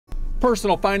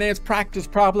Personal finance practice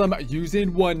problem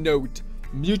using OneNote.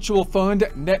 Mutual fund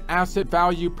net asset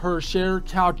value per share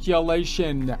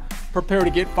calculation. Prepare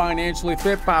to get financially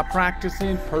fit by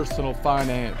practicing personal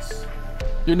finance.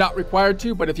 You're not required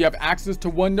to, but if you have access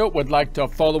to OneNote, would like to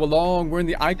follow along, we're in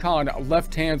the icon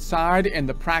left-hand side in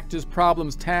the Practice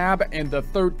Problems tab and the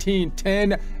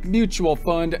 1310 Mutual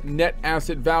Fund Net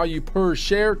Asset Value Per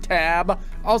Share tab.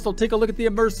 Also, take a look at the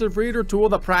Immersive Reader tool,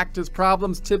 the Practice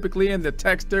Problems, typically in the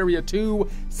text area too.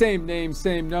 Same name,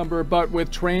 same number, but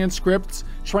with transcripts.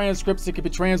 Transcripts that can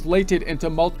be translated into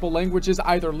multiple languages,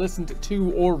 either listened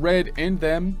to or read in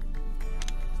them.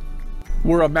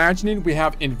 We're imagining we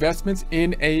have investments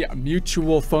in a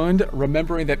mutual fund,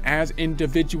 remembering that as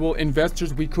individual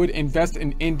investors, we could invest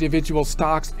in individual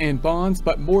stocks and bonds,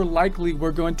 but more likely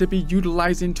we're going to be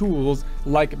utilizing tools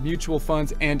like mutual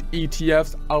funds and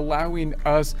ETFs, allowing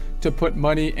us to put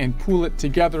money and pool it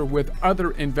together with other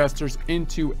investors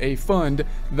into a fund,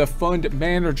 the fund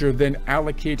manager then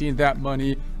allocating that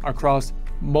money across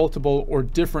multiple or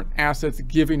different assets,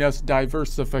 giving us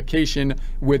diversification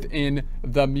within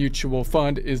the mutual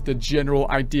fund is the general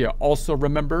idea. Also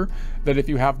remember that if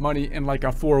you have money in like a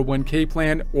 401k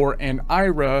plan or an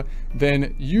IRA,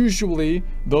 then usually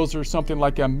those are something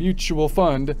like a mutual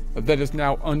fund that is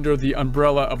now under the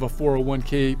umbrella of a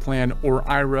 401k plan or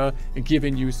IRA,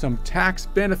 giving you some tax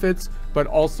benefits, but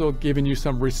also giving you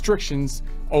some restrictions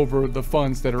over the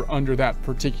funds that are under that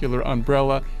particular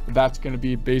umbrella. That's going to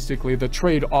be basically the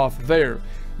trade-off there.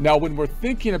 Now, when we're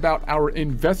thinking about our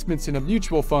investments in a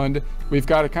mutual fund, we've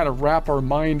got to kind of wrap our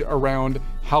mind around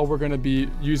how we're going to be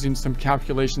using some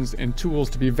calculations and tools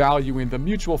to be valuing the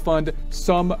mutual fund,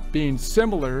 some being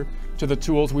similar to the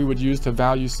tools we would use to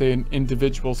value, say, an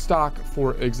individual stock,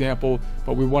 for example,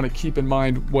 but we want to keep in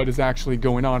mind what is actually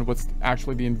going on, what's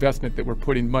actually the investment that we're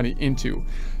putting money into.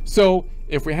 So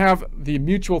if we have the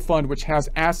mutual fund, which has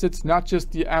assets, not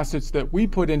just the assets that we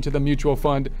put into the mutual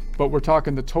fund, but we're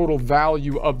talking the total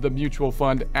value of the mutual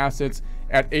fund assets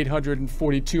at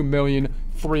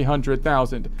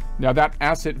 $842,300,000. Now that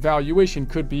asset valuation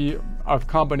could be a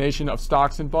combination of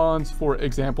stocks and bonds, for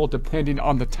example, depending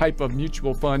on the type of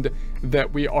mutual fund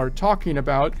that we are talking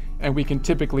about, and we can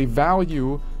typically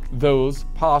value those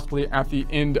possibly at the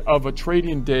end of a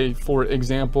trading day, for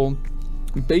example,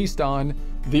 based on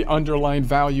the underlying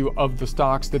value of the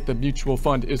stocks that the mutual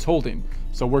fund is holding.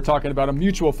 So we're talking about a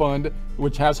mutual fund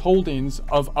which has holdings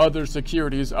of other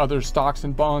securities, other stocks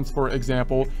and bonds, for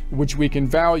example, which we can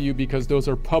value because those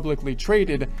are publicly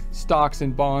traded stocks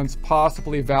and bonds,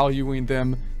 possibly valuing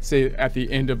them, say, at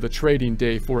the end of the trading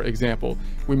day, for example.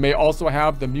 We may also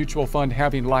have the mutual fund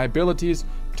having liabilities,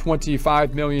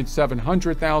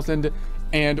 $25,700,000,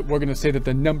 and we're going to say that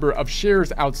the number of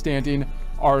shares outstanding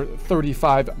are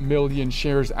 35 million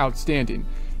shares outstanding.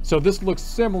 So this looks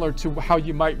similar to how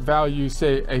you might value,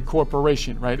 say, a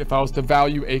corporation, right? If I was to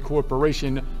value a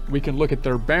corporation, we can look at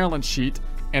their balance sheet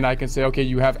and I can say, okay,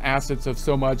 you have assets of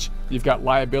so much, you've got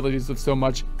liabilities of so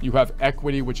much, you have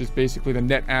equity, which is basically the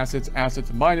net assets,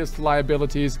 assets minus the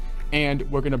liabilities, and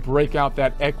we're going to break out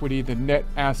that equity, the net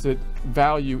asset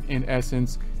value in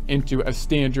essence, into a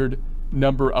standard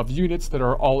number of units that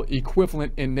are all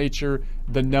equivalent in nature,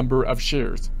 the number of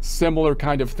shares. Similar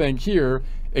kind of thing here,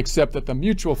 except that the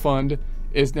mutual fund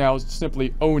is now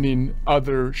simply owning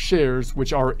other shares,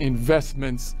 which are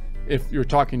investments. If you're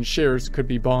talking shares, could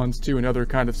be bonds too and other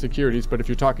kind of securities, but if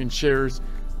you're talking shares,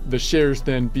 the shares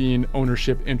then being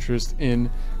ownership interest in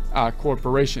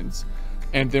corporations.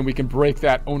 And then we can break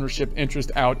that ownership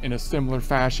interest out in a similar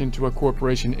fashion to a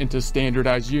corporation into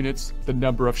standardized units, the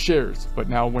number of shares. But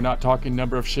now we're not talking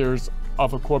number of shares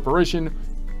of a corporation,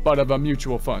 but of a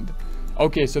mutual fund.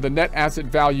 Okay, so the net asset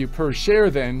value per share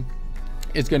then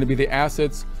is going to be the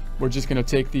assets. We're just going to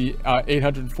take the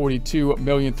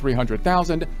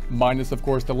 $842,300,000 minus, of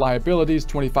course, the liabilities,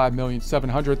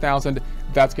 $25,700,000.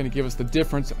 That's going to give us the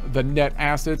difference, the net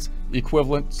assets,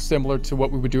 equivalent, similar to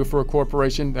what we would do for a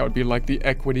corporation. That would be like the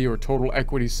equity or total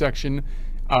equity section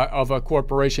of a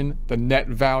corporation, the net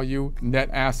value, net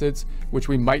assets, which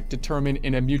we might determine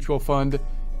in a mutual fund,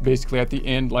 basically at the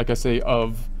end, like I say,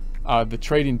 of the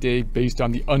trading day based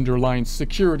on the underlying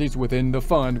securities within the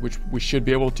fund, which we should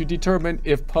be able to determine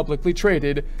if publicly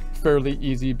traded, fairly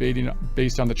easy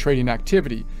based on the trading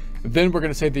activity. Then we're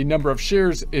going to say the number of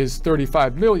shares is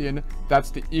 35 million.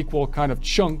 That's the equal kind of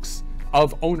chunks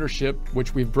of ownership,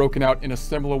 which we've broken out in a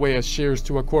similar way as shares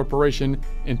to a corporation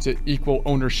into equal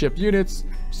ownership units.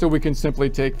 So we can simply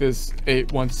take this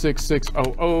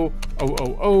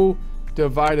 816,600,000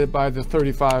 divided by the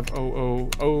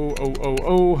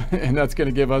 35,000,000, and that's going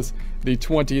to give us the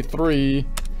 23.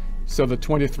 So the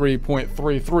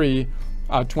 23.33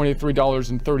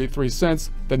 $23.33,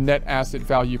 the net asset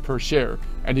value per share.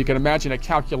 And you can imagine a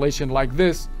calculation like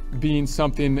this being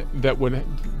something that would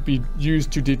be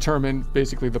used to determine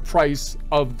basically the price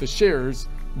of the shares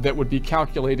that would be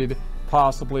calculated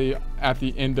possibly at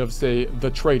the end of, say, the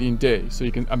trading day. So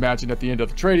you can imagine at the end of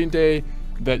the trading day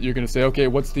that you're going to say, okay,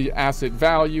 what's the asset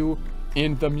value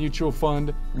in the mutual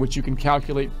fund, which you can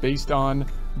calculate based on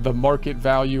the market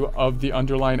value of the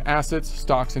underlying assets,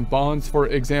 stocks and bonds, for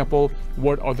example.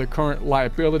 What are the current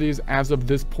liabilities as of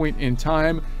this point in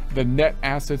time? The net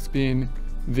assets being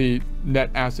the net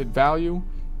asset value.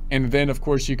 And then, of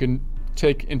course, you can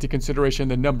take into consideration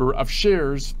the number of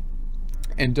shares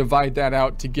and divide that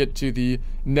out to get to the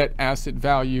net asset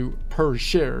value per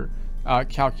share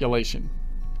calculation.